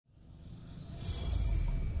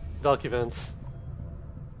Dark events.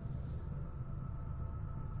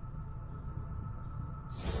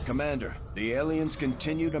 Commander, the aliens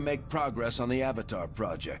continue to make progress on the Avatar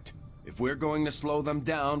project. If we're going to slow them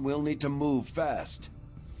down, we'll need to move fast.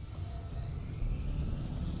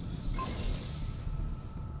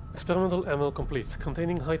 Experimental ammo complete,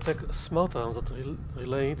 containing high-tech smart arms that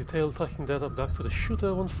relay detailed tracking data back to the shooter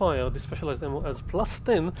on fire. This specialized ammo adds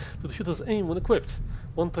 +10 to the shooter's aim when equipped.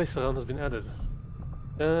 One tracer round has been added.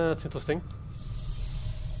 That's interesting.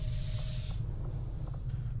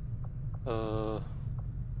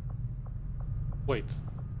 Wait,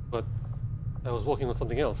 but I was working on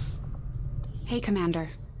something else. Hey, Commander.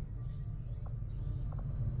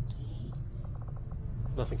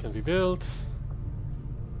 Nothing can be built.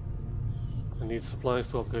 I need supplies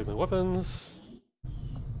to upgrade my weapons.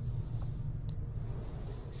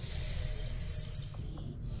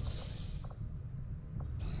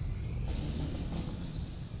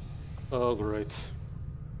 Oh, great.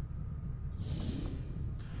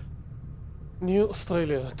 New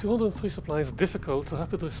Australia. 203 supplies difficult.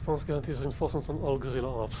 Rapid response guarantees reinforcements on all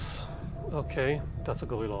guerrilla ops. Okay, that's a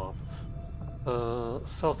guerrilla op.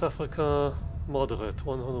 South Africa, moderate.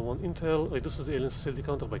 101 intel. Reduces the alien facility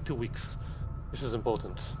counter by 2 weeks. This is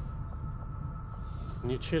important.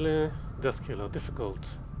 New Chile, death killer, difficult.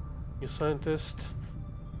 New scientist,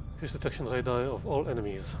 increase detection radar of all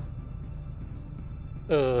enemies.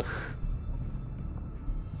 I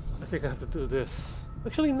think I have to do this.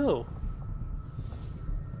 Actually, no.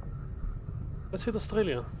 Let's hit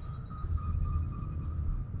Australia.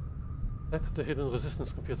 Hack the hidden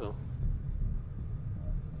resistance computer.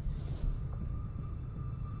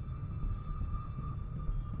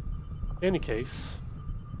 Any case,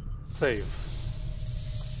 save.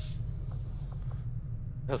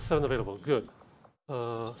 Has 7 available. Good.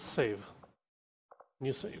 Save.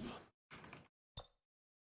 New save.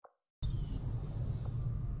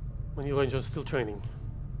 My new ranger is still training.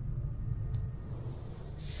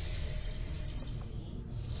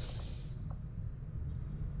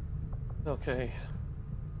 Okay.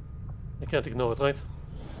 I can't ignore it, right?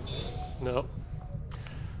 No.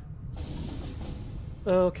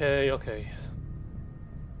 Okay.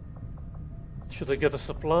 Should I get the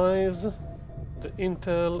supplies, the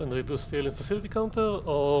intel, and reduce the alien facility counter,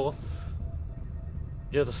 or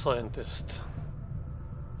get a scientist?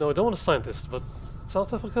 No, I don't want a scientist, but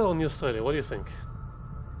South Africa or New Australia? What do you think?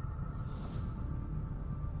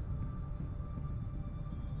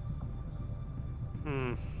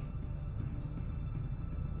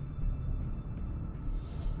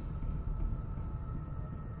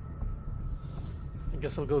 I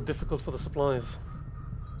guess I'll go difficult for the supplies.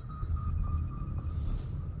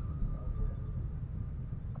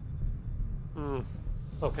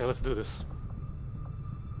 Okay, let's do this.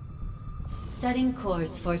 Setting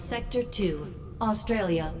course for Sector 2,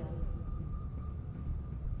 Australia.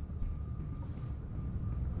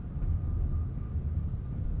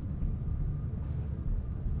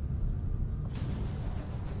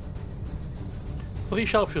 Three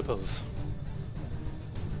sharpshooters.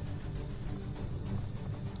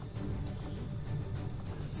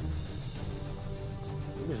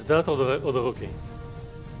 Is that or the rookie?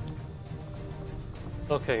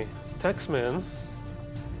 Okay, Taxman.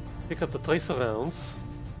 Pick up the tracer rounds.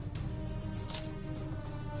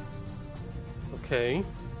 Okay.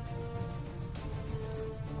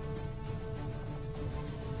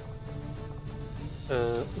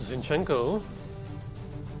 Zinchenko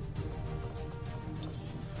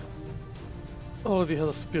already has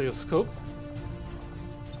a superior scope.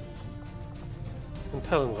 And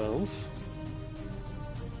Talon rounds.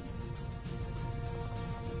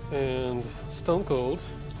 And Stone Cold.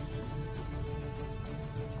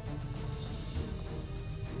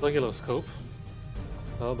 Regular scope.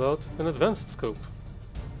 How about an advanced scope?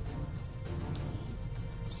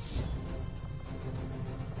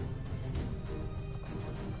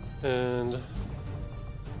 And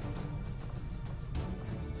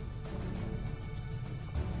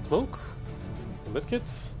smoke, medkit.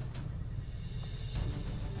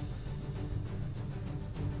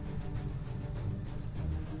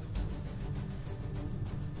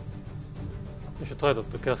 You should try the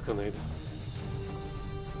gas grenade.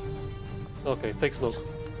 Okay, take smoke.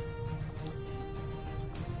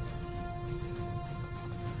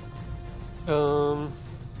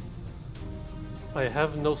 I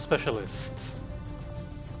have no specialist.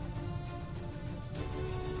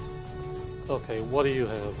 Okay, what do you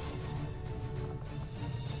have?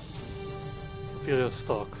 Superior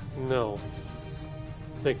stock. No.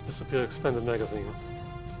 Take the superior expanded magazine.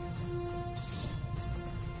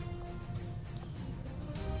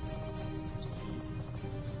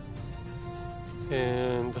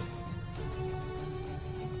 and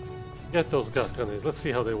get those gas grenades. Let's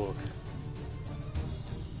see how they work.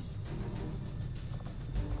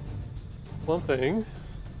 One thing.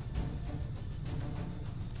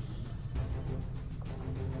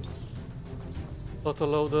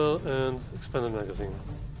 Autoloader and expanded magazine.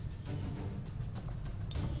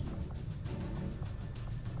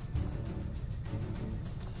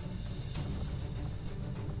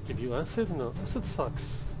 Give you acid? No, acid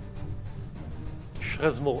sucks.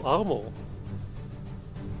 Shreds more armor.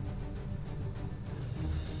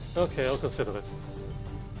 Okay, I'll consider it.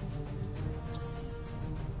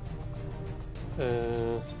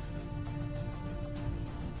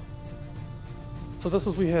 So that's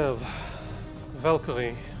what we have.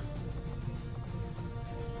 Valkyrie.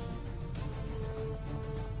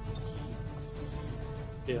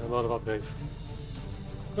 Yeah, I'm out of upgrades.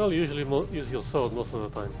 Well, usually use your sword most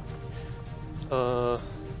of the time.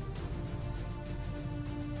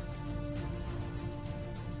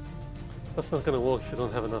 That's not gonna work if you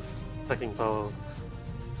don't have enough attacking power.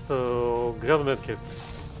 So grab a medkit.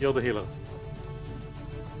 You're the healer.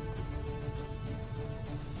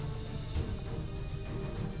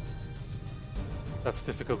 That's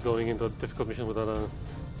difficult going into a difficult mission without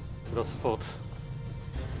support.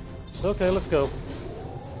 Okay, let's go.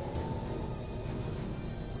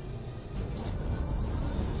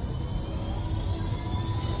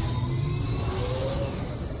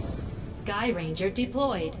 Sky Ranger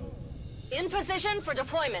deployed. In position for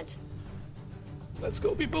deployment. Let's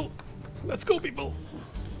go, people. Let's go, people.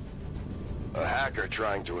 A hacker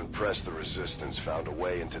trying to impress the Resistance found a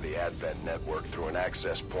way into the Advent network through an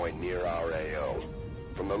access point near our AO.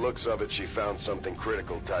 From the looks of it, she found something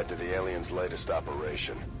critical tied to the aliens' latest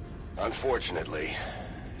operation. Unfortunately,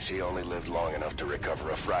 she only lived long enough to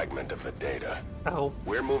recover a fragment of the data. Ow.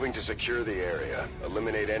 We're moving to secure the area,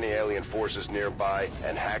 eliminate any alien forces nearby,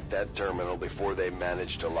 and hack that terminal before they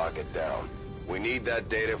manage to lock it down. We need that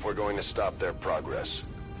data if we're going to stop their progress.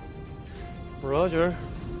 Roger.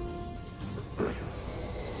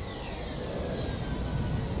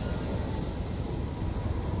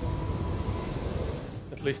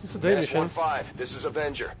 At least it's a day mission. S-15, this is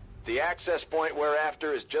Avenger. The access point we're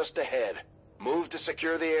after is just ahead. Move to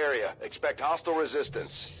secure the area. Expect hostile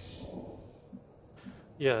resistance.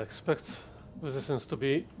 Yeah, expect resistance to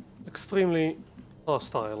be extremely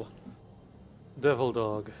hostile. Devil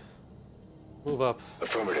dog. Move up.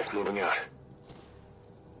 Affirmative, moving out.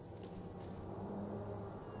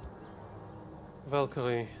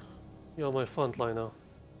 Valkyrie, you're my frontliner.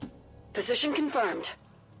 Position confirmed.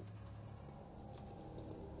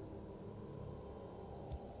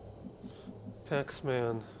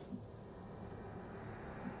 Taxman.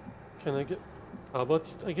 Can I get... How about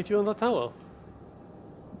I get you on the tower?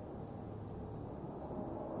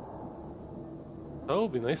 That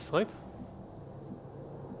would be nice, right?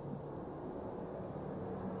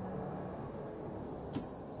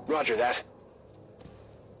 Roger that.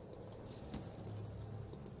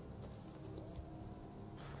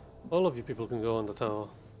 All of you people can go on the tower.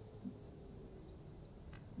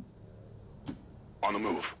 On the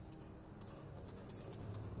move.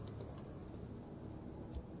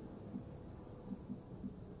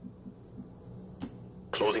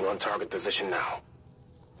 Closing on target position now.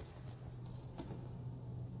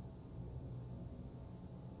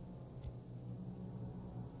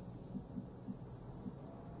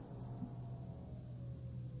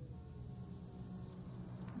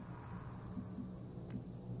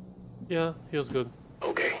 Yeah, feels good.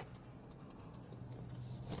 Okay.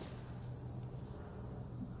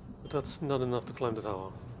 But that's not enough to climb the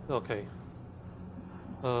tower. Okay.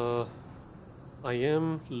 I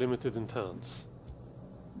am limited in turns.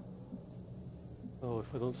 So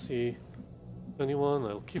if I don't see anyone,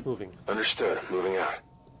 I'll keep moving. Understood. Moving out.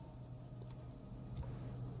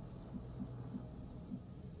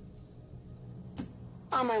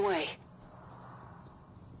 On my way.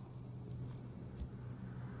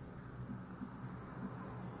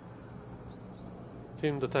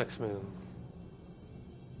 Tim the Taxman.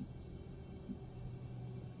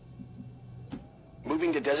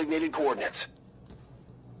 Moving to designated coordinates.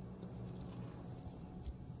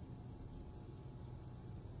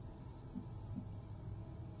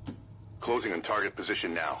 Closing on target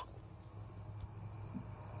position now.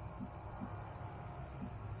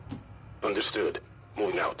 Understood.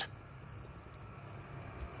 Moving out.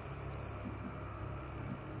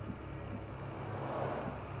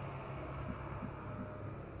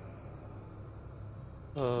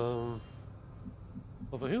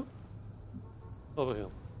 Over here? Over here.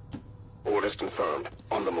 Orders confirmed.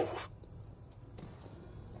 On the move.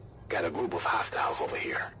 Got a group of hostiles over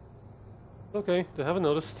here. Okay, they haven't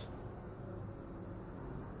noticed.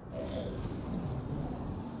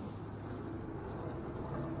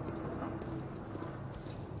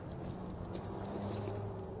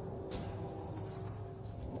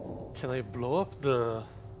 Can I blow up the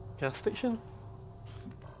gas station?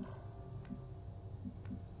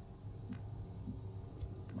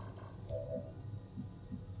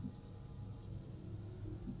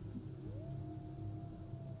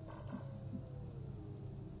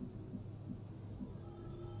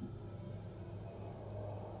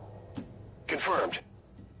 Confirmed.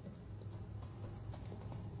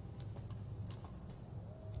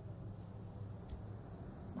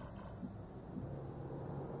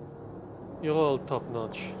 You're all top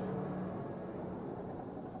notch.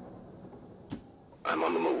 I'm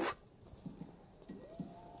on the move.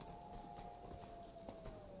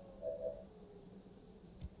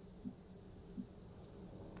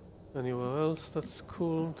 Anywhere else that's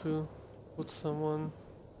cool to put someone?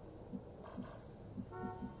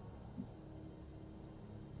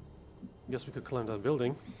 Guess we could climb that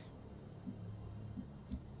building.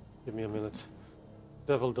 Give me a minute.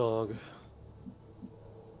 Devil dog.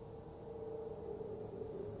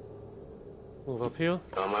 Move up here.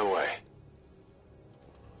 On my way.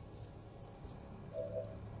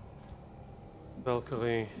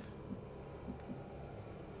 Valkyrie.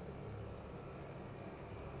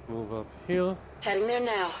 Move up here. Heading there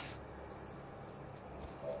now.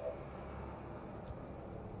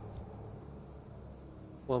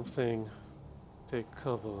 One thing. Take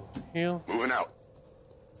cover here. Moving out.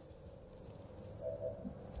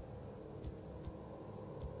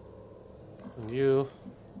 And you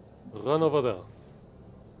run over there.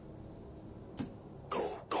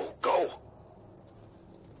 Go, go, go!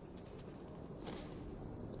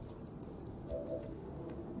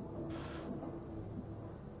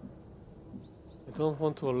 I don't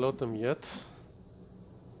want to alert them yet,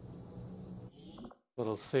 but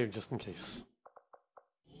I'll save just in case.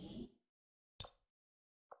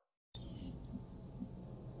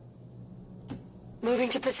 Moving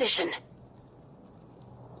to position.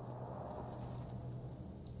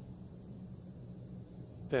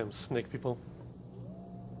 Damn snake people.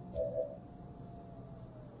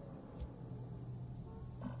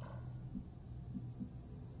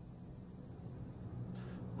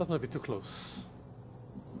 That might be too close.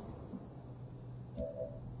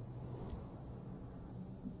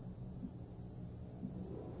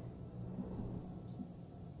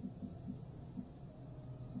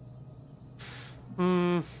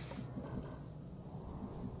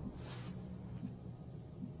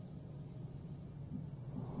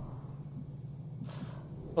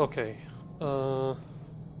 Okay.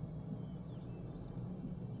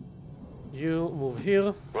 You move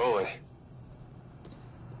here. Rolling.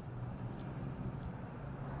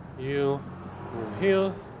 You move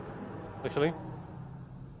here. Actually,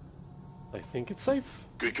 I think it's safe.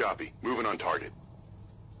 Good copy. Moving on target.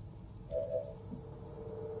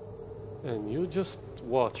 And you just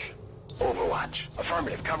watch. Overwatch.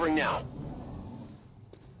 Affirmative. Covering now.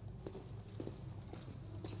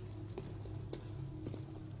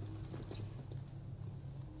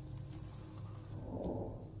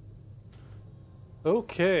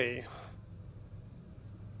 Okay.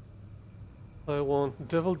 I want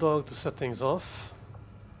Devil Dog to set things off.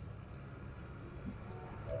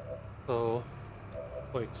 So,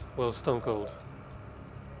 wait, well, Stone Cold.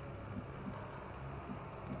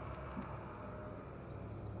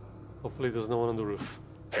 Hopefully there's no one on the roof.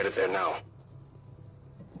 Headed there now.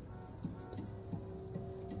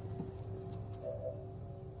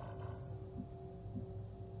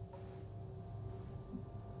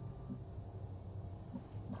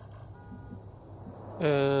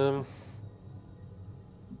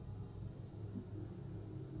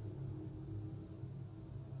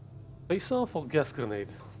 Face off or gas grenade?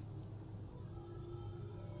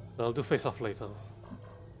 I'll do face off later.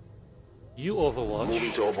 You Overwatch.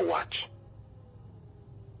 Moving to Overwatch.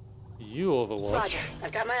 You Overwatch. Roger.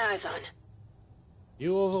 I've got my eyes on.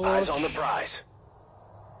 You Overwatch. Eyes on the prize.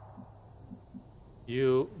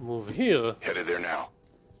 You move here. Headed there now.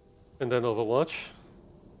 And then Overwatch.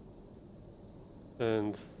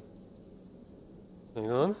 And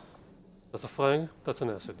hang on. That's a frag, that's an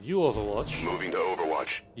acid. You Overwatch. Moving to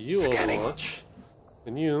Overwatch. You Scanning. Overwatch.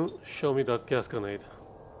 And you show me that gas grenade.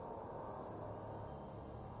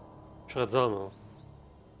 Shreds armor.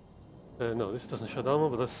 No, this doesn't shred armor,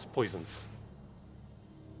 but that's poisons.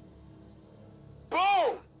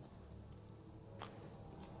 Boom!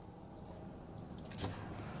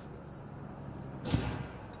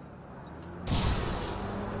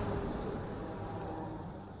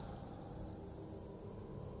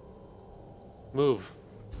 Move.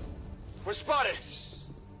 We're spotted!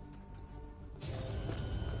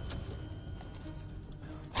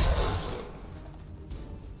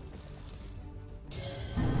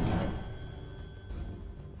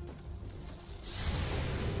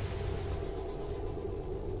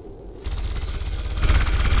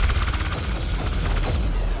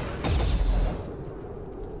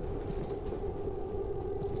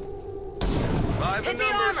 Hit the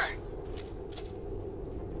armor!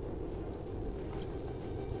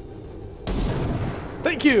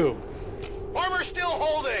 Thank you! Armor still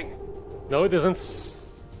holding! No, it isn't.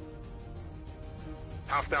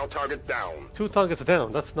 Hostile target down. 2 targets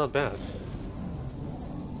down, that's not bad.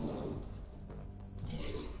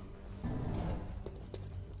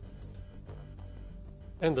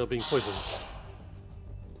 And they're being poisoned.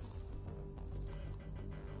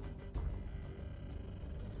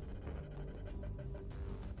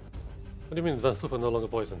 What do you mean advanced troops are no longer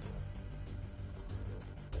poisoned?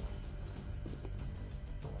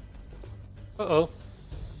 Uh-oh.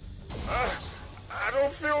 I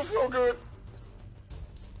don't feel so good.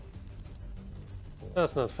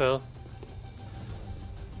 That's not fair.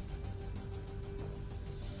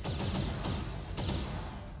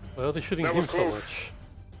 Why are they shooting That him was so close. much?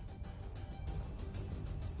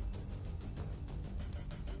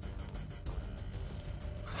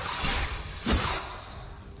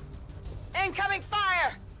 Incoming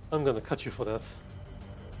fire! I'm gonna cut you for that.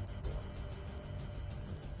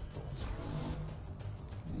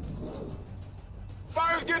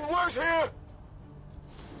 Fire's getting worse here!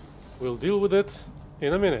 We'll deal with it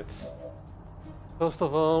in a minute. First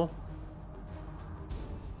of all,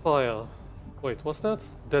 fire. Wait, what's that?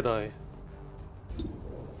 Deadeye.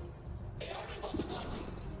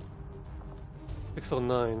 Six or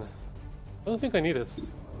 9. I don't think I need it.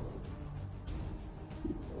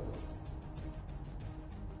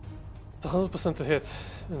 It's 100% to hit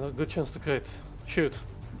and a good chance to crit. Shoot.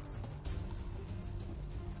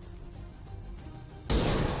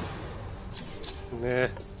 Nah.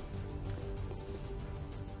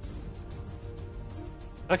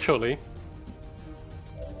 Actually,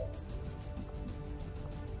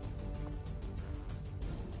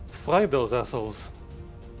 fry those assholes.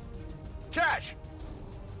 Catch!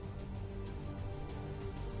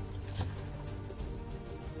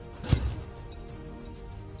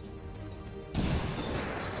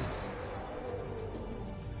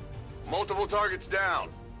 Multiple targets down.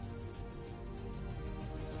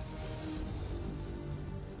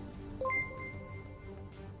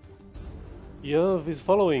 Yov is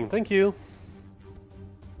following, thank you.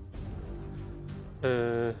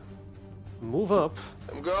 Move up.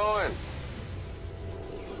 I'm going.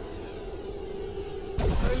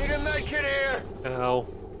 I need a med kit here. Ow.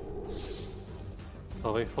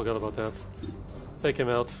 Sorry, forgot about that. Take him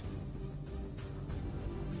out.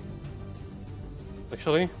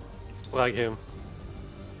 Actually, frag him.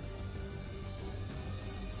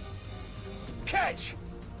 Catch!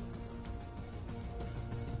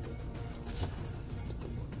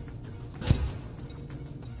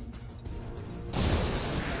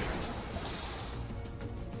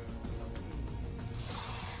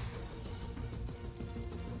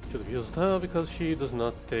 Should have used her because she does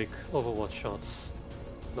not take Overwatch shots.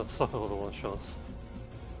 Not suffer Overwatch shots.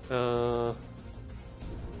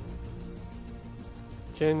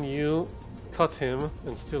 Can you cut him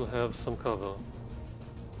and still have some cover?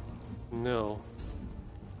 No.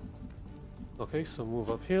 Okay, so move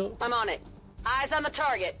up here. I'm on it. Eyes on the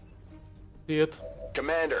target. See it?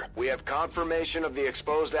 Commander, we have confirmation of the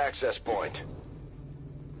exposed access point.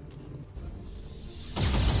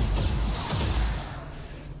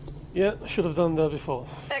 Yeah, should have done that before.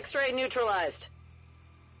 X-ray neutralized.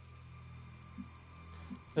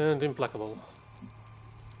 And implacable.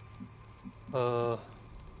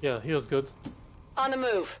 Yeah, here's good. On the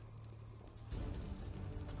move.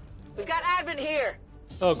 We've got admin here.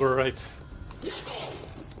 Oh, great.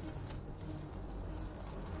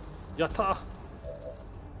 Yatta!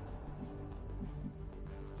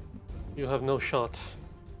 You have no shot.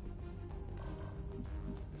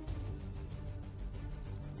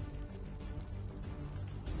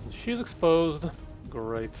 She's exposed.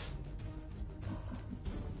 Great.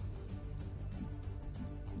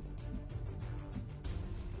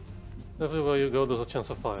 Everywhere you go, there's a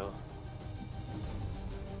chance of fire.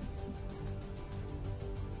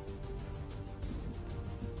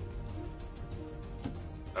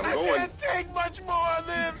 I'm going. I can't take much more of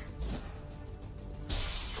this.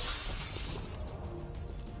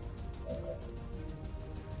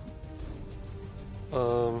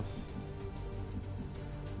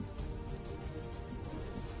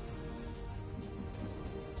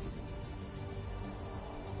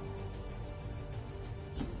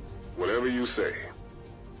 Whatever you say.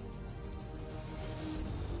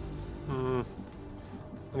 I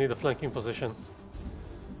need a flanking position.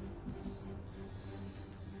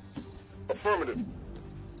 Affirmative.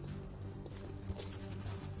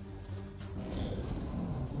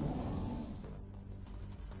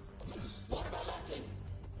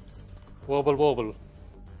 Wobble, wobble.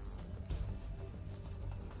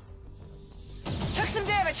 Took some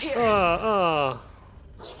damage here.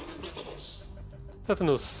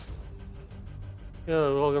 Tetanus. Yeah,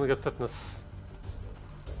 we're all gonna get tetanus.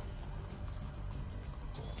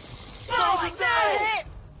 Oh my god!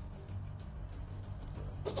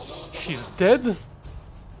 She's dead?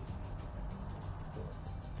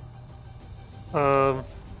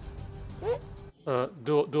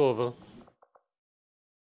 Do over.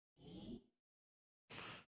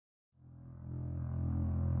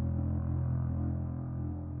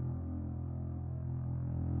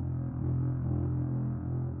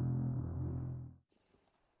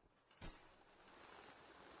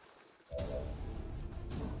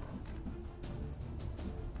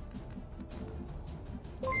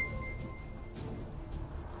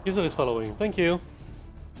 User is following. Thank you.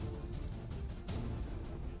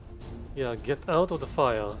 Yeah, get out of the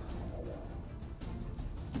fire.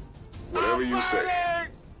 Whatever you say.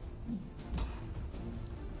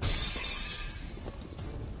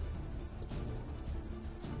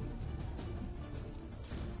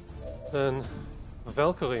 Then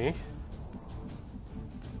Valkyrie.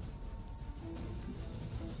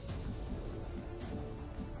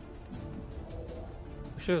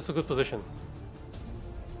 Actually, that's a good position.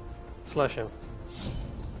 Slash him.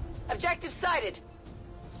 Objective sighted.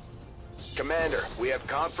 Commander, we have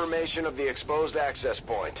confirmation of the exposed access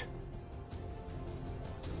point.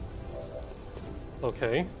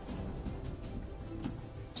 Okay.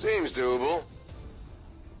 Seems doable.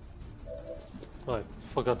 Right,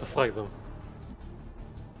 forgot to flag them.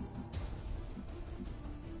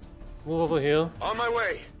 Move over here. On my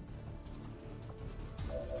way.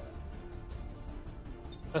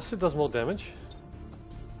 Acid does more damage.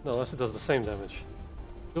 No, acid does the same damage.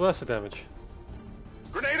 Do acid damage.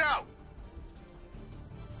 Grenade out!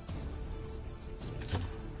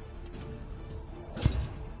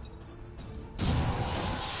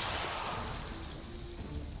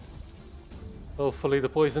 Hopefully the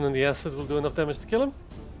poison and the acid will do enough damage to kill him.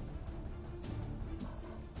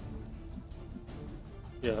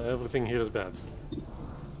 Yeah, everything here is bad.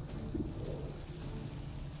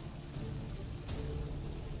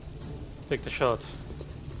 Take the shot.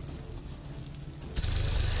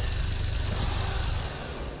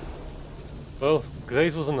 Well,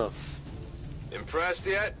 graze was enough. Impressed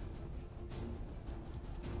yet?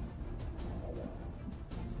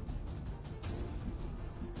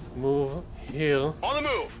 Move here. On the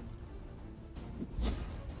move!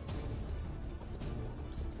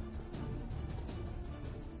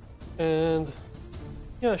 And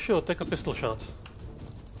yeah, sure, take a pistol shot.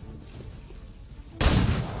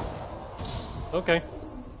 Okay.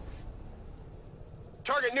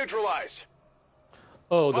 Target neutralized.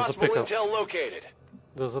 Oh, there's a Possible pickup. intel located.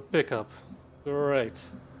 There's a pickup. Great.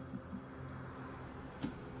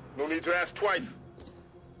 No need to ask twice.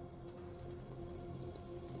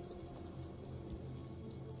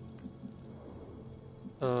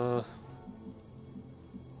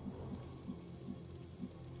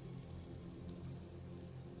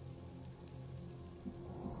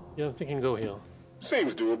 Yeah, I'm thinking go here.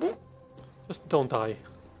 Seems doable. Just don't die.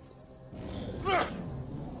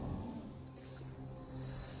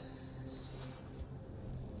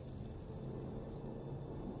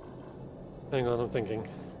 Hang on, I'm thinking.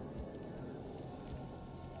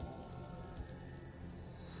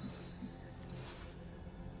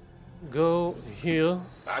 Go here.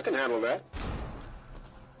 I can handle that.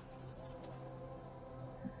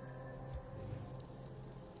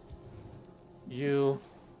 You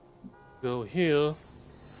go here.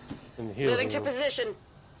 And here. Moving to position.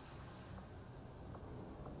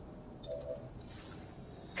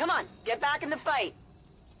 Come on, get back in the fight.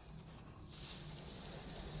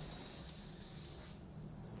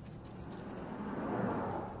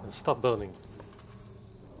 And stop burning.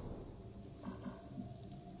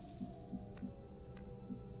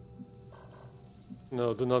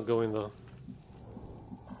 No, do not go in there.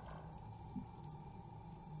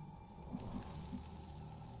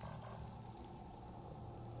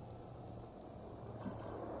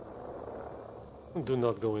 Do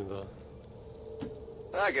not go in there.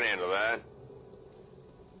 I can handle that.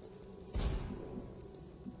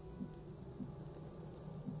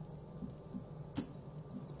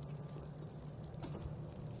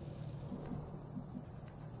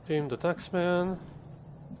 Team the taxman.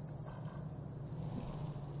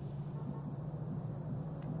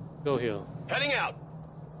 Go here. Heading out.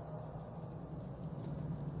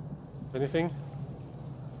 Anything?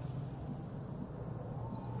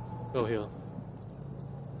 Go here.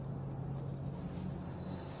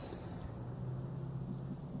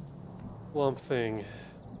 One thing.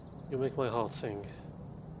 You make my heart sing.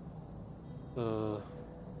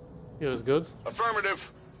 Here is good. Affirmative.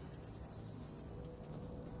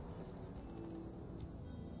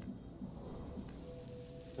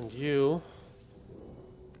 And you...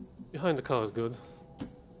 behind the car is good.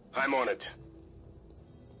 I'm on it.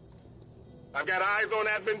 I've got eyes on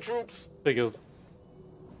advent troops. Figured.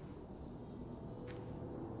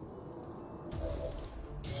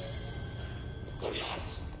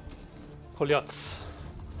 Kolyats.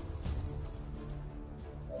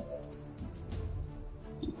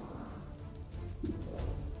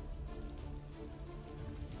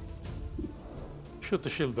 Shoot the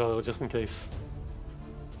shield bearer just in case.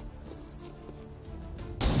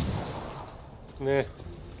 Nah.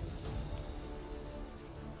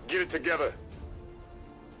 Get it together.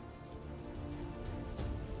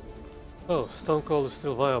 Oh, Stone Cold is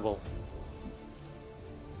still viable.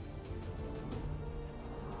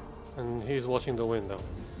 And he's watching the window.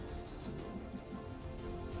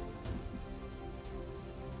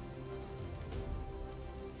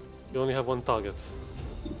 You only have one target.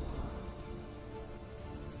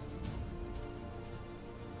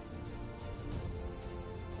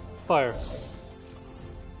 Fire.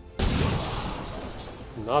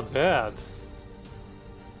 Not bad.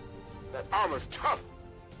 That armor's tough.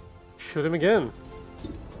 Shoot him again.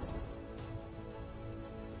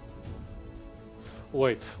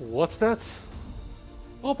 Wait, what's that?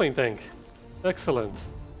 Propane tank. Excellent.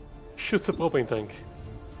 Shoot the propane tank.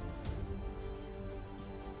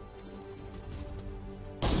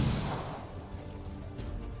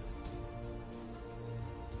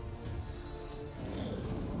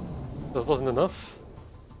 That wasn't enough.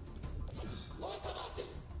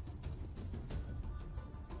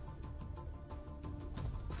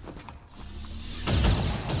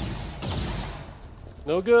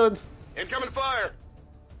 No good. Incoming fire.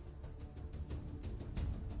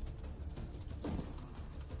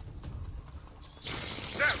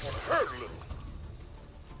 That one hurt a little.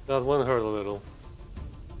 That one hurt a little.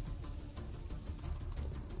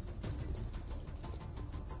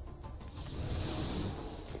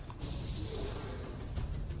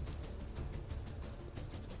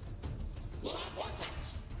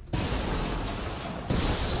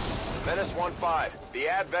 Menace 1-5. The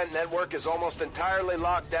Advent network is almost entirely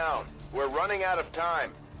locked down. We're running out of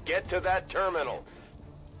time. Get to that terminal.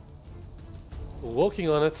 Working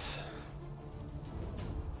on it.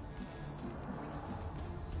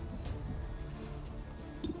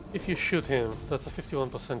 If you shoot him, that's a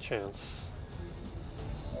 51% chance.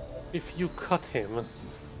 If you cut him,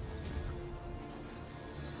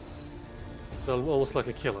 they'll almost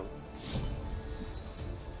likely kill him.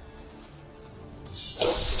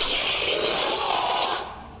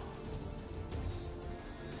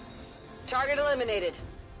 Target eliminated.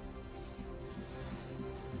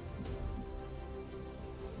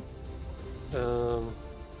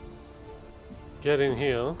 Get in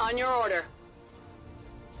here. On your order.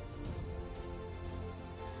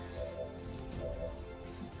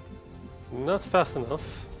 Not fast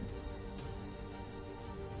enough.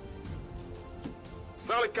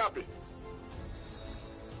 Solid copy.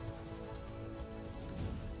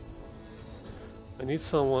 I need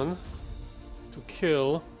someone to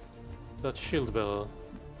kill that shield bearer.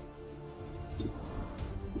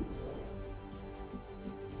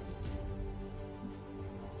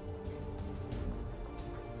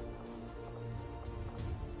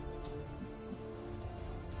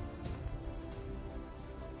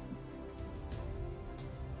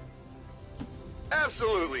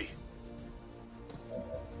 Absolutely.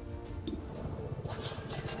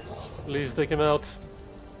 Please take him out.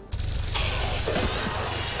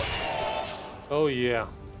 Oh yeah.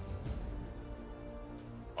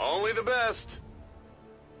 Only the best.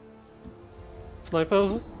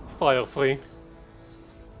 Snipers, fire free.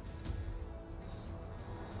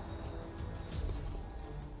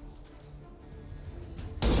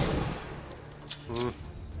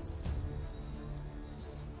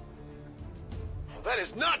 That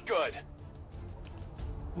is not good.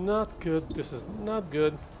 Not good, this is not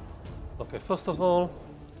good. Okay, first of all...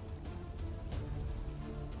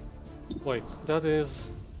 Wait, that is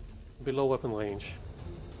below weapon range.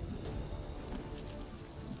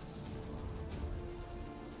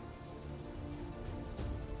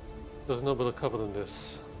 There's no better cover than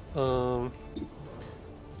this.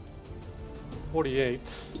 48,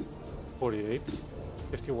 48,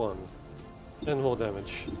 51. And more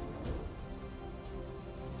damage.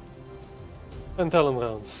 And Talon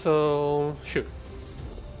rounds, so shoot.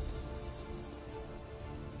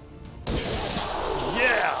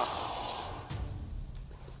 Yeah!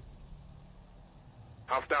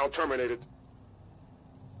 Hostile terminated.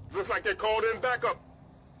 Looks like they called in backup.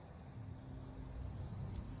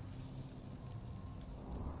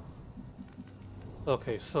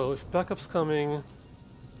 Okay, so if backup's coming,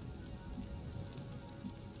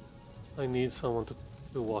 I need someone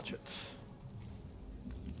to watch it.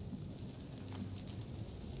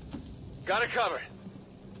 Got it covered.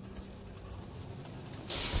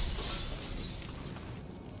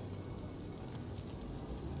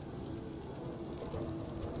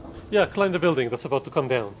 Yeah, climb the building that's about to come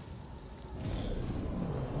down.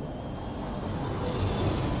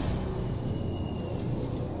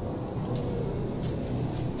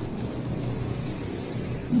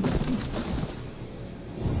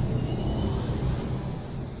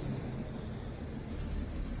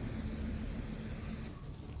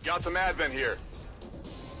 Got some advent here.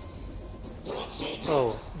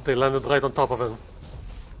 Oh, they landed right on top of him.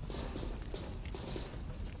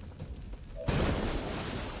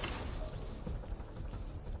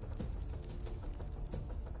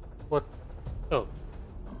 What? Oh.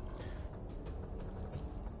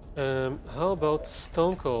 How about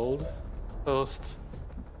Stone Cold first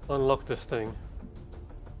unlock this thing?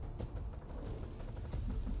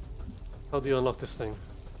 How do you unlock this thing?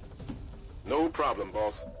 No problem,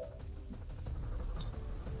 boss.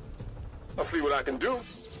 I'll see what I can do.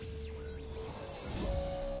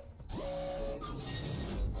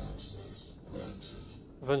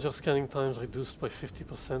 Avenger scanning times reduced by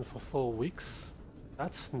 50% for 4 weeks.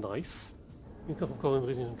 That's nice. Income from current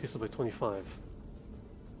region increased by 25.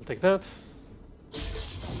 I'll take that.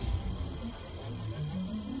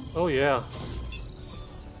 Oh yeah.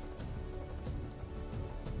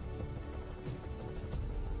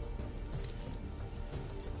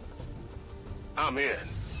 I'm in.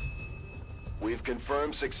 We've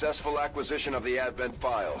confirmed successful acquisition of the Advent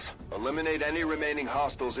files. Eliminate any remaining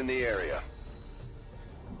hostiles in the area.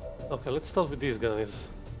 Okay, let's start with these guys.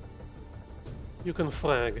 You can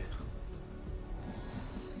frag.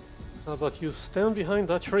 How about you stand behind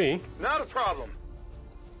that tree Not a problem.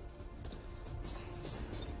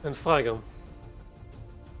 and frag them?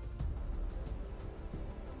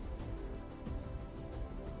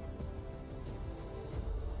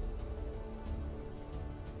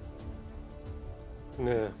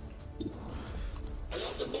 Nah.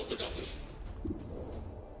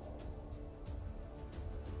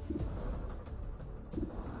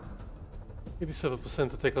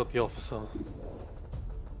 87% to take out the officer.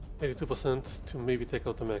 82% to maybe take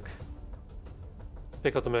out the mech.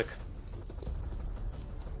 Take out the mech.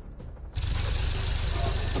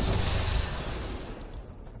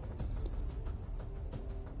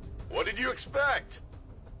 What did you expect?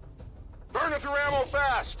 Burn it through ammo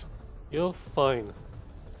fast! You're fine.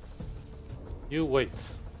 You wait.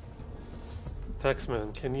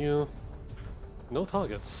 Taxman, can you... No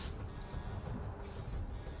targets.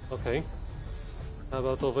 Okay. How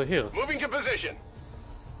about over here? Moving to position.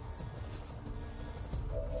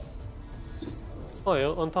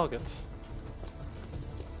 Fire on target.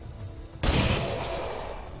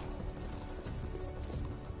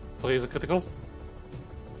 Three is a critical.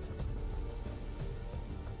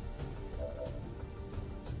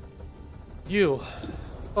 You.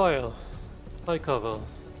 Fire. High cover.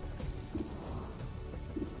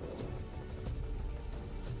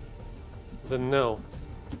 Then no.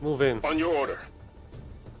 Move in. On your order.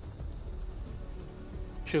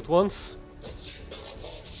 Shoot once.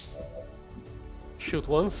 Shoot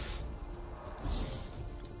once.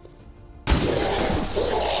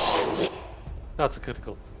 That's a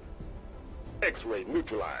critical. X-ray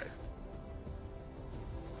neutralized.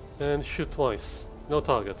 And shoot twice. No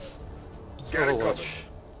targets. Got it Overwatch. covered.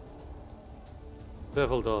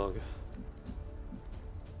 Devil Dog.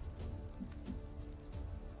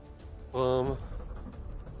 From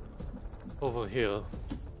over here.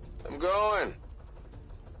 I'm going.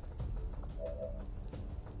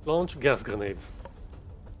 Launch gas grenade.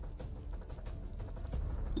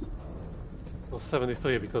 Oh,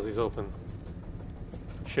 73 because he's open.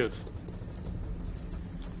 Shoot.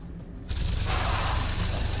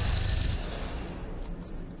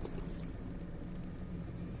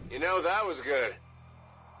 You know, that was good.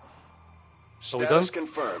 Are we Status done?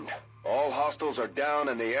 confirmed. All hostiles are down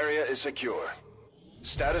and the area is secure.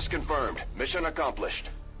 Status confirmed. Mission accomplished.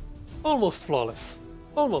 Almost flawless.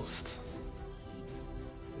 Almost.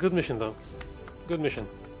 Good mission though. Good mission.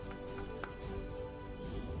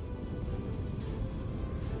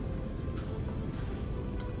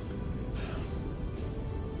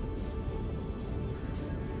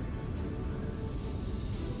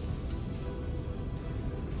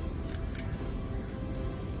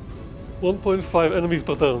 1.5 enemies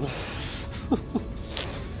per turn.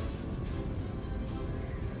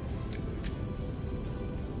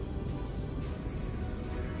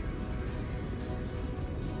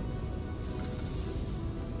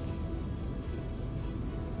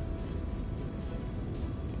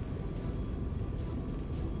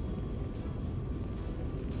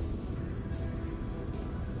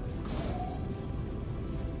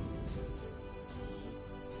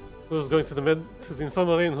 Who's going to the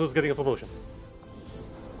infirmary and who's getting a promotion?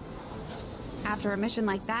 After a mission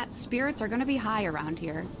like that, spirits are gonna be high around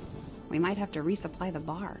here. We might have to resupply the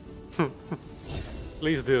bar.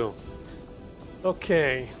 Please do.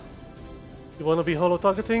 Okay. You wanna be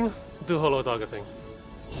holo-targeting? Do holo-targeting.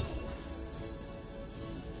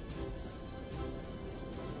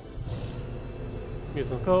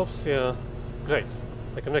 Mutant corpse, yeah. Great.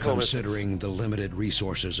 I can make all my Considering the limited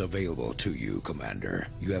resources available to you, Commander,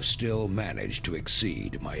 you have still managed to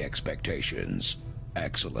exceed my expectations.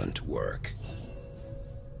 Excellent work.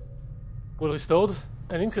 Will restored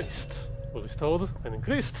and increased. Will restored and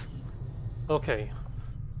increased. Okay.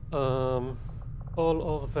 All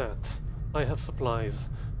of that. I have supplies.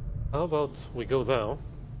 How about we go down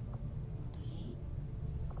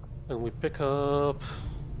and we pick up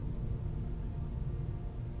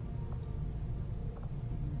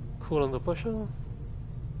cool under pressure.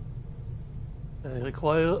 I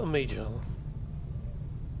require a major.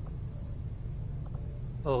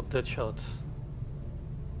 Oh, dead shot.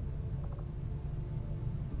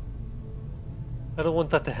 I don't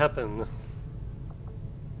want that to happen.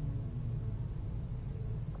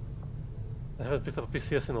 I haven't picked up a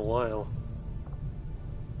PCS in a while.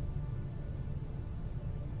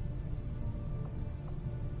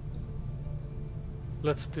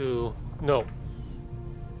 Let's do... no.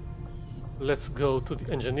 Let's go to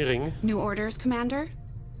the engineering New orders, Commander?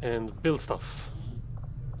 and build stuff.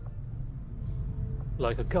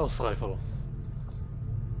 Like a Gauss rifle.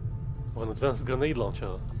 Or an advanced grenade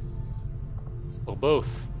launcher. Or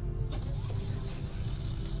both.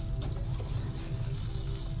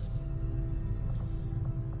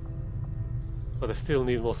 But I still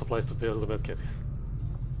need more supplies to build the medkit.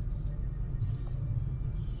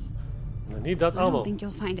 And I need that I ammo. don't think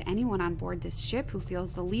you'll find anyone on board this ship who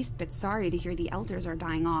feels the least bit sorry to hear the elders are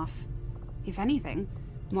dying off. If anything,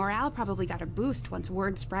 morale probably got a boost once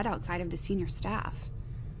word spread outside of the senior staff.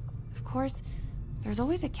 Of course, there's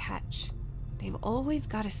always a catch. They've always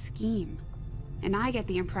got a scheme. And I get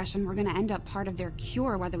the impression we're gonna end up part of their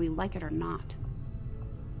cure whether we like it or not.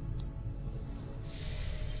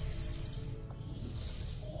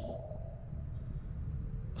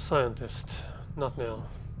 Scientist. Not now.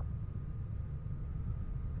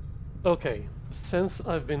 Okay, since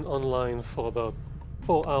I've been online for about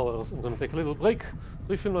 4 hours, I'm gonna take a little break,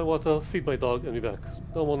 refill my water, feed my dog, and be back.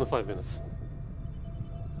 No more than 5 minutes.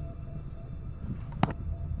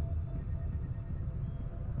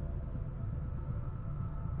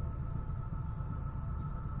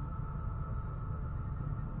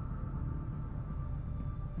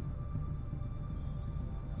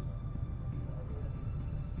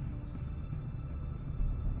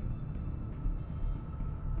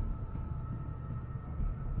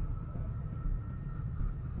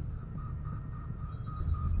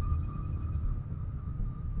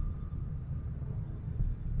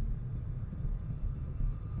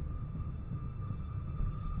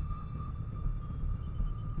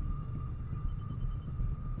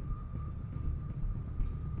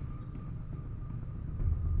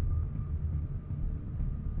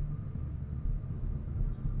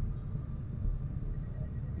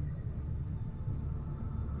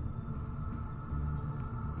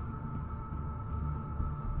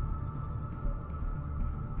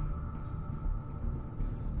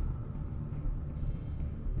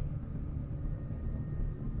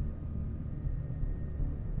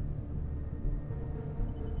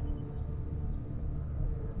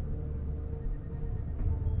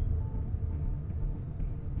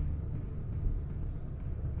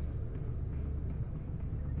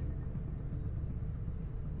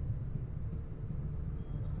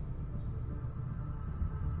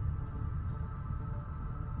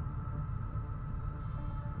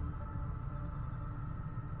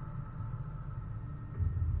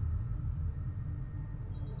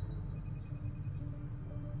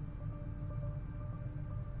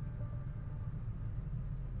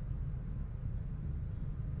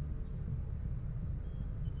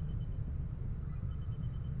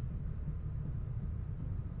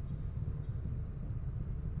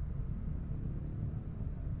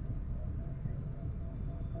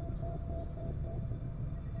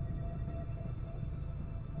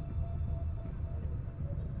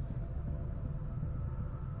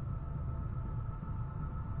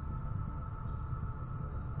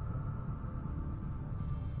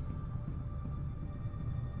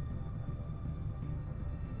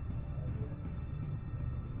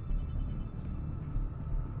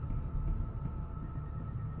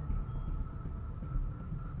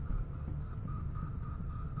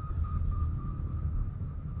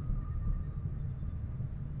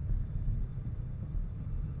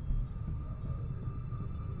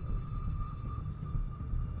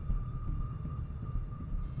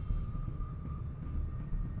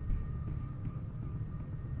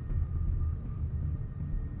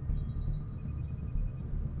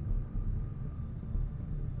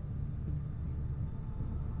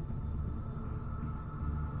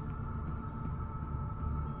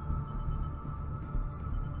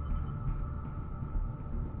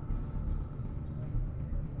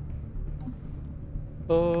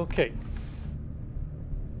 Okay.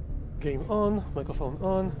 Game on, microphone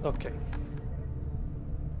on, okay.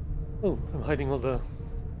 Oh, I'm hiding all the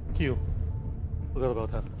queue. Forgot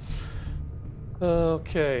about that.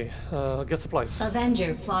 Okay, get supplies.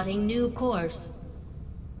 Avenger plotting new course.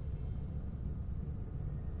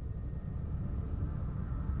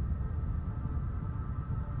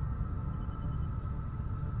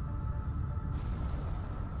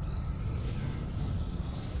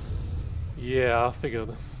 Yeah, I figured.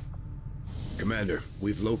 Commander,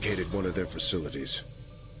 we've located one of their facilities.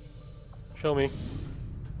 Show me.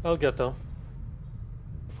 I'll get there.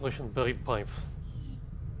 Perforation buried pipe.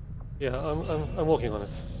 Yeah, I'm working on it.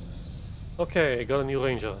 Okay, got a new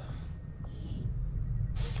ranger.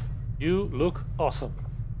 You look awesome.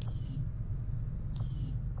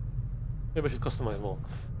 Maybe I should customize more.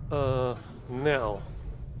 Now.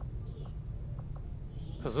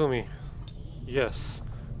 Kazumi. Yes.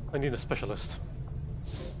 I need a specialist.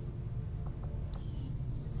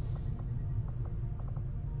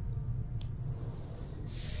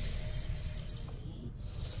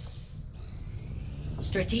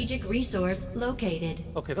 Strategic resource located.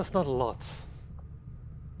 Okay, that's not a lot.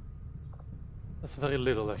 That's very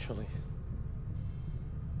little, actually.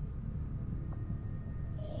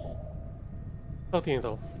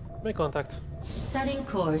 Intel. Make contact. Setting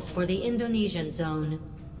course for the Indonesian zone.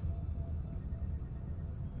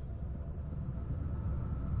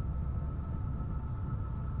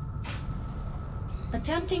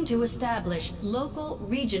 Attempting to establish local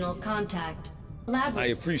regional contact. Lab. I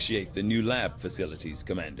appreciate the new lab facilities,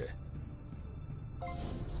 Commander.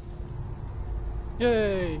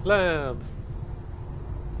 Yay, lab!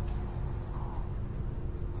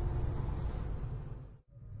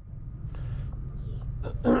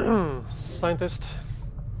 Scientist.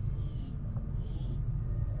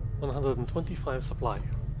 125 supply.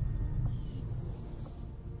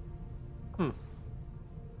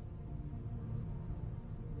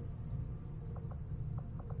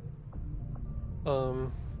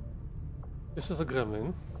 This is a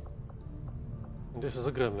gremlin. And this is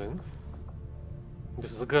a gremlin. And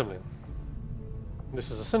this is a gremlin. And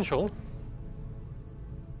this is essential.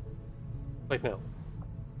 Right now.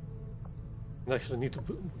 And I actually need to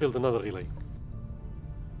build another relay.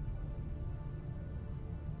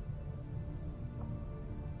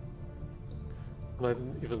 And I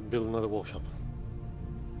didn't even build another workshop.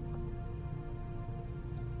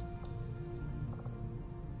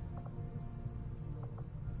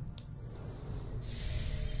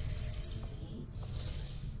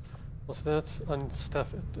 What's that?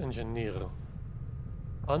 Unstaffed engineer.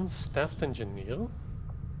 Unstaffed engineer?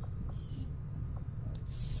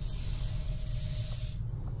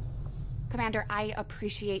 Commander, I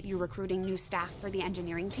appreciate you recruiting new staff for the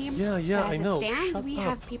engineering team. Yeah, but I know. As it stands, Shut we up.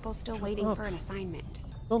 have people still waiting for an assignment.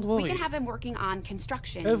 Don't worry. We can have them working on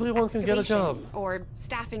construction, Everyone can get a job. excavation, or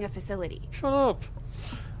staffing a facility. Shut up!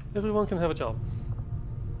 Everyone can have a job.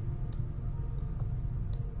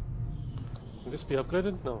 Can this be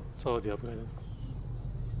upgraded? No, it's already upgraded.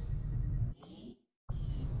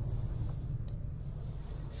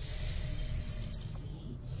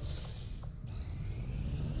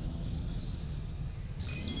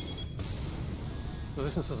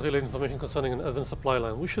 Resistance has relayed information concerning an advent supply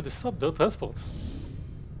line. We should disrupt their transport.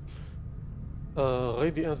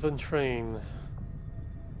 Raid the advent train.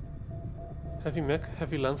 Heavy mech,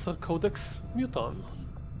 heavy lancer, codex, muton.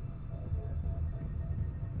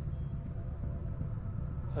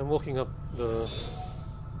 I'm walking up the...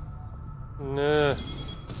 Nah.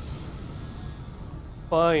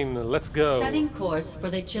 Fine, let's go. Setting course for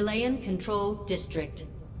the Chilean Control District.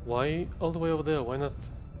 Why all the way over there? Why not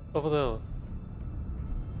over there?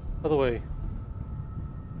 Other way.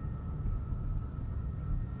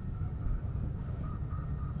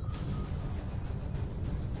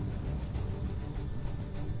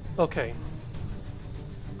 Okay.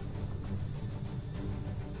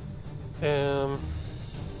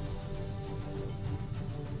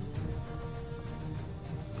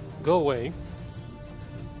 Go away.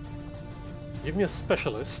 Give me a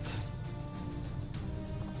specialist.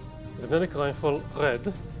 Magnetic rifle,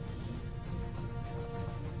 red.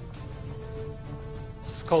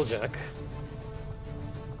 Skulljack.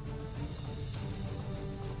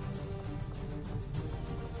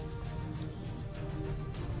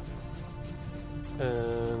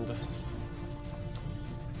 And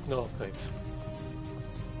no upgrades.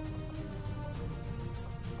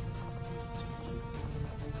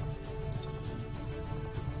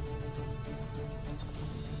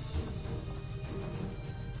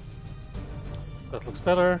 That looks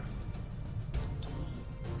better.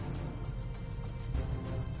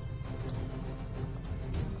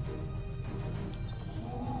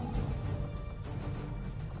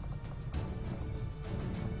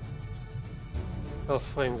 Half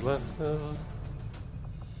frame glasses.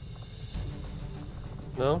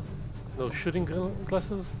 No? No shooting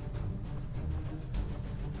glasses?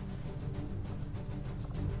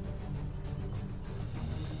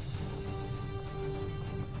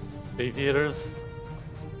 Aviators?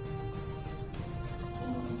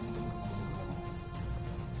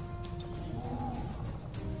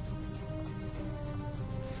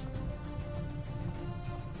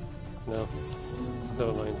 No.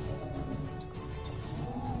 Never mind.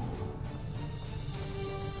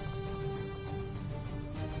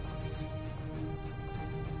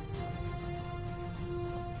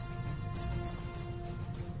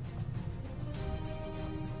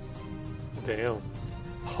 Damn.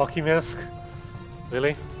 Hockey mask?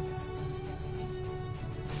 Really?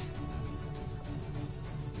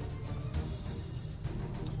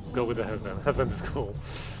 Go with the headband. Headband is cool.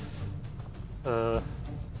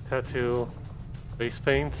 Tattoo. Base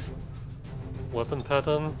paint. Weapon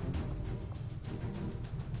pattern.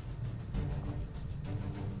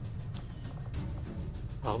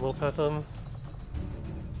 Armor pattern.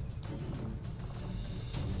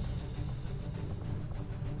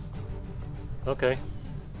 Okay.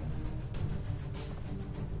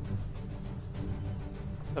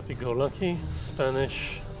 Happy-go-lucky,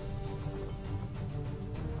 Spanish.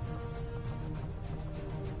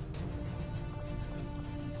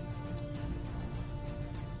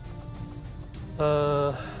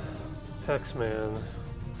 Taxman.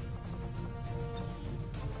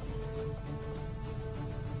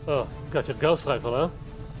 Oh, got your ghost rifle, huh?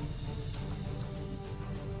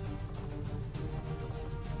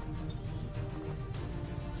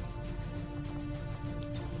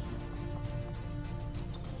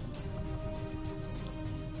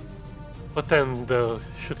 But then the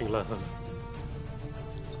shooting glasses.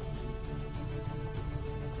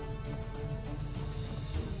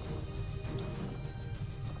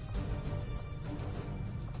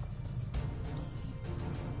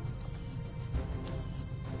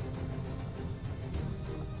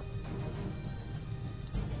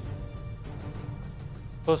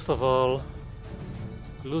 First of all,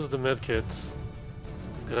 lose the medkit,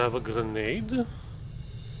 grab a grenade.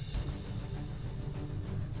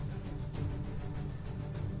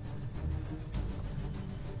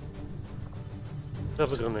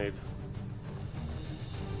 Grab a grenade.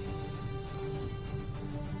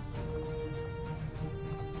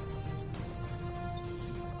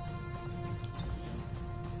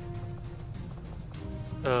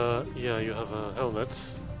 Yeah, you have a helmet.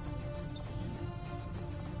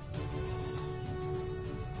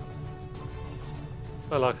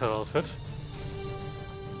 I like her outfit.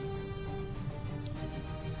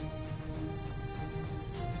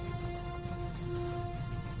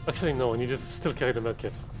 Actually, no, I need to still carry the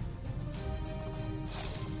medkit.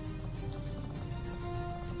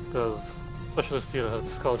 Because Specialist here has the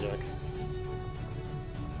Skulljack.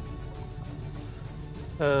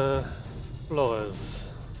 Flores.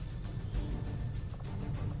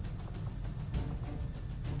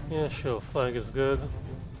 Yeah, sure, flag is good.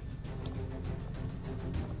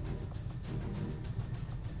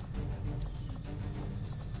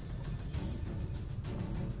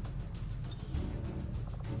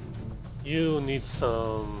 You need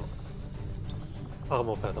some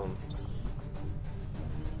armor pattern.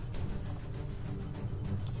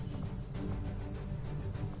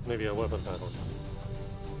 Maybe a weapon pattern.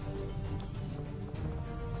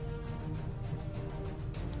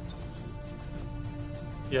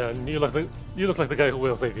 Yeah, and you look like the guy who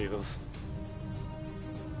wears aviators.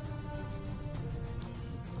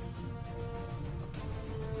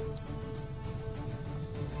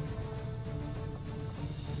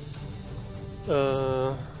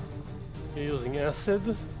 You're using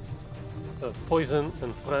acid, poison,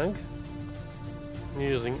 and frag.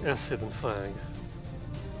 You're using acid and frag.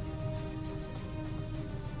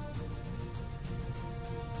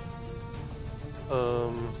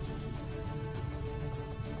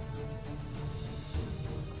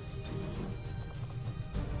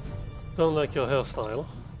 Don't like your hairstyle.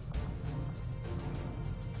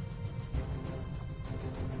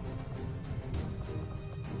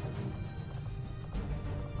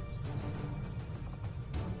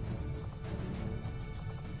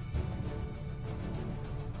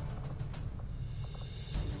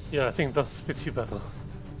 Yeah, I think that fits you better.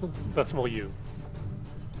 That's more you.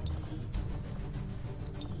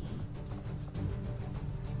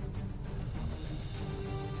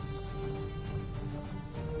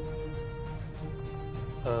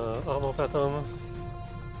 Armor pattern,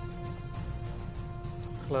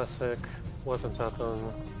 classic, weapon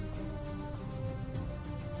pattern,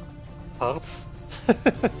 parts.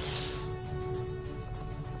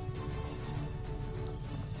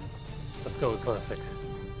 go with classic.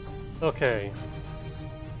 Okay.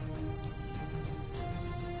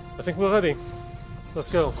 I think we're ready.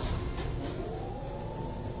 Let's go.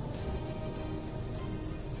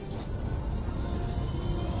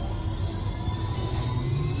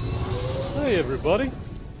 Hey everybody!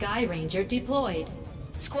 Sky Ranger deployed.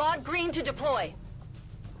 Squad green to deploy.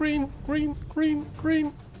 Green, green, green,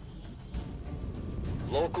 green!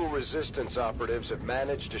 Local resistance operatives have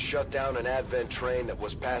managed to shut down an Advent train that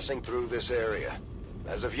was passing through this area.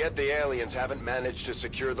 As of yet, the aliens haven't managed to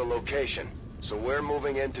secure the location, so we're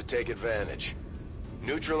moving in to take advantage.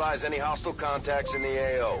 Neutralize any hostile contacts in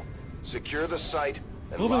the AO. Secure the site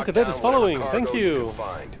and Ruben lock Cadet down is following. whatever Thank cargo you. can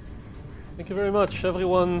find. Thank you very much,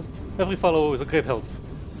 everyone. Every follow is a great help,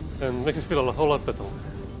 and makes us feel a whole lot better.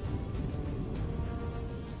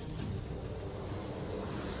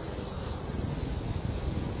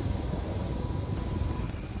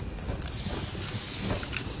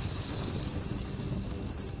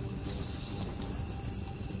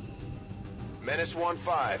 Menace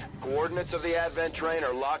 1-5. Coordinates of the Advent train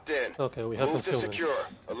are locked in. Okay, we have Move to concealment. secure.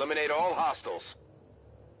 Eliminate all hostiles.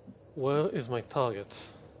 Where is my target?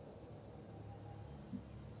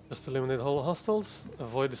 Just eliminate all hostiles,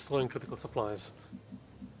 avoid destroying critical supplies.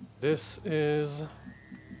 This is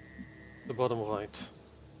the bottom right.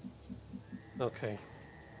 Okay.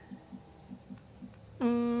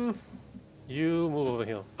 You move over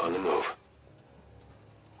here. On the move.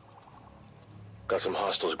 Got some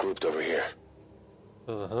hostiles grouped over here.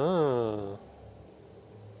 Uh-huh.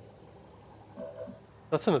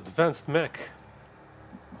 That's an advanced mech.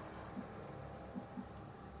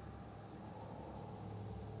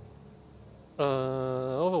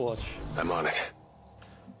 Overwatch. I'm on it.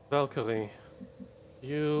 Valkyrie.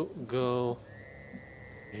 You go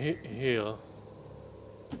here.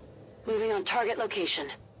 Moving on target location.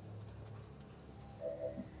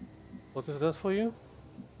 What is that for you?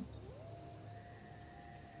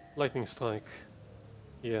 Lightning strike.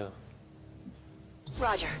 Yeah.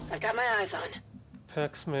 Roger, I've got my eyes on.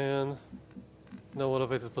 Paxman. No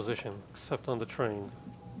elevated position, except on the train,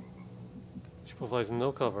 which provides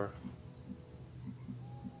no cover.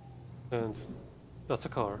 And that's a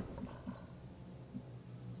car.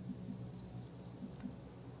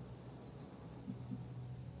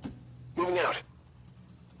 Moving out.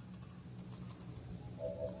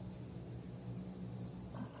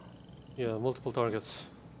 Yeah, multiple targets.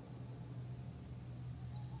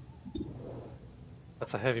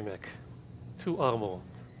 That's a heavy mech. 2 armor.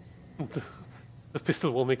 The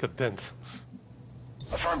pistol will make a dent.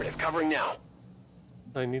 Affirmative, covering now.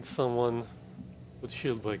 I need someone with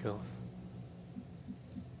shield breaker.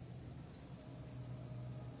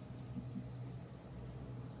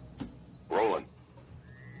 Rolling.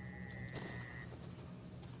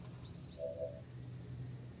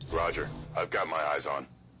 Roger, I've got my eyes on.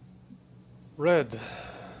 Red.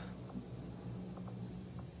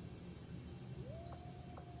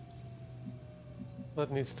 That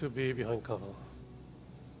needs to be behind cover.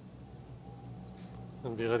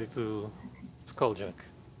 And be ready to skulljack.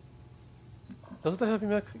 Does it have a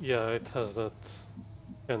mech? Yeah, it has that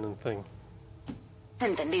cannon thing.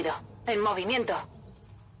 Entendido. En movimiento.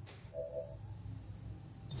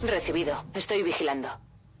 Recibido. Estoy vigilando.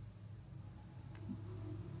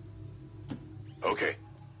 Okay.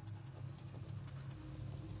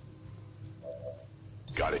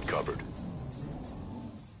 Got it covered.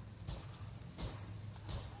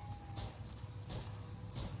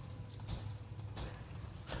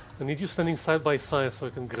 I need you standing side by side so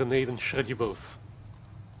I can grenade and shred you both.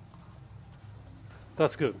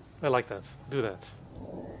 That's good. I like that. Do that.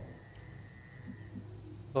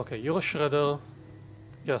 Okay, you're a shredder.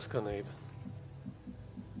 Gas grenade.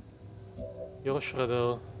 You're a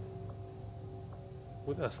shredder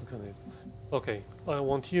with acid grenade. Okay, I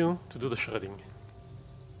want you to do the shredding.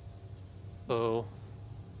 So,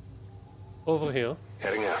 over here.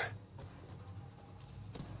 Heading out.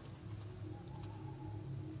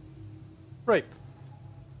 Right.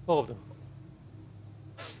 All of them.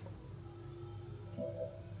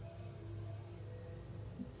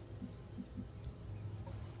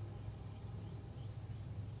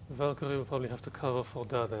 Valkyrie will probably have to cover for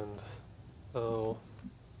that end. So...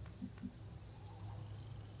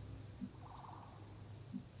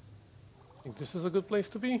 I think this is a good place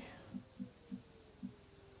to be.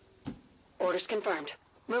 Orders confirmed.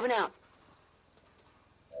 Moving out.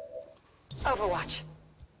 Overwatch.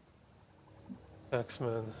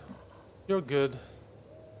 X-Men. You're good.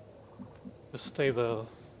 Just stay there.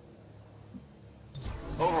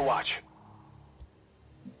 Overwatch.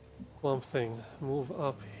 One thing. Move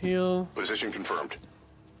up here. Position confirmed.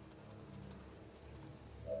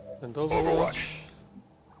 And Overwatch.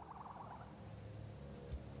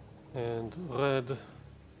 And Red,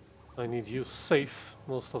 I need you safe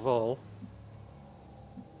most of all.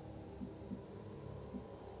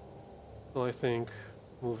 So I think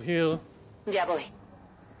move here. Ya voy.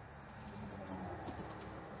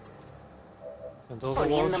 And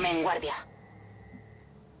Poniéndome en Overwatch. guardia.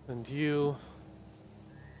 And you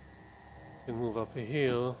can move up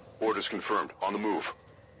here. Orders confirmed. On the move.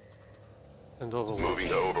 And Overwatch. Moving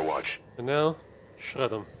to Overwatch. And now,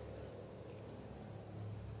 shred them.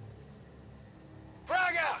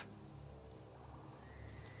 Fraga!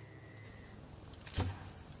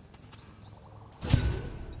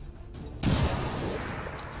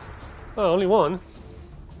 Oh, only one.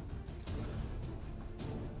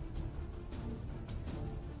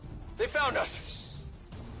 They found us!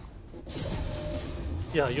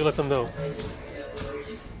 Yeah, you let them know.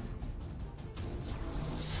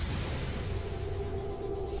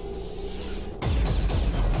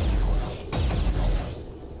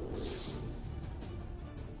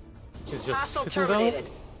 He's just Hostile sitting down. terminated.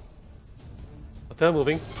 But they're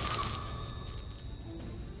moving.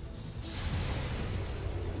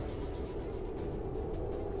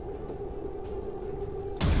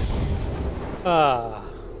 Ah.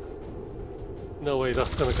 No way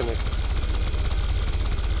that's gonna connect.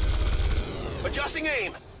 Adjusting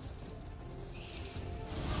aim!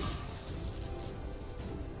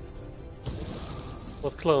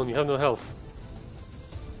 What clone? You have no health.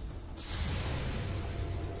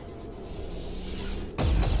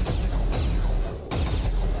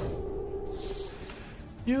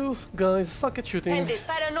 You guys suck at El shooting.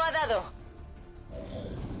 disparo no ha dado.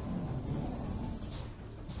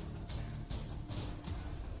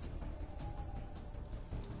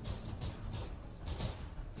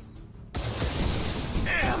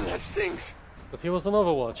 Damn, that stinks! But he was on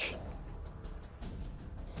Overwatch.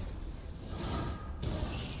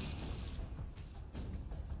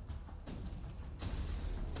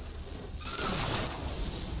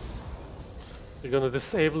 You're gonna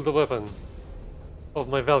disable the weapon of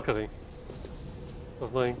my Valkyrie,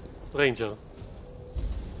 of my Ranger.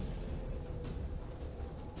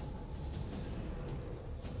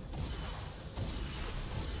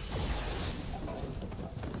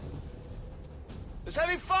 There's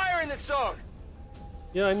heavy fire in this zone!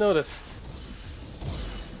 Yeah, I noticed.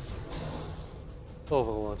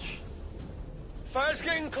 Overwatch. Fire's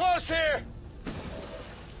getting close here!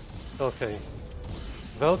 Okay.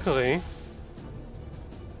 Valkyrie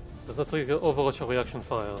does not trigger Overwatch or reaction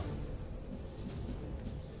fire.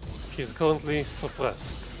 She's currently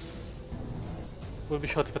suppressed. Will be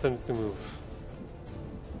shot if attempting to move.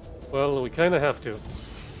 Well, we kinda have to.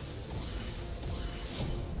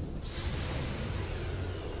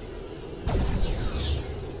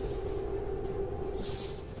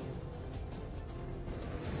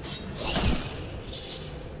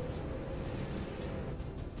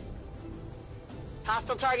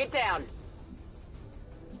 Hostile target down.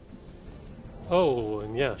 Oh,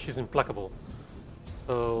 and yeah, she's implacable.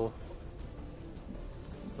 So...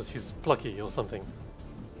 but she's plucky or something.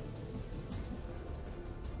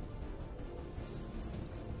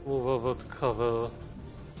 Move over to cover.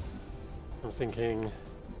 I'm thinking...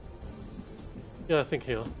 yeah, I think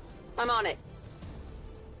here. I'm on it.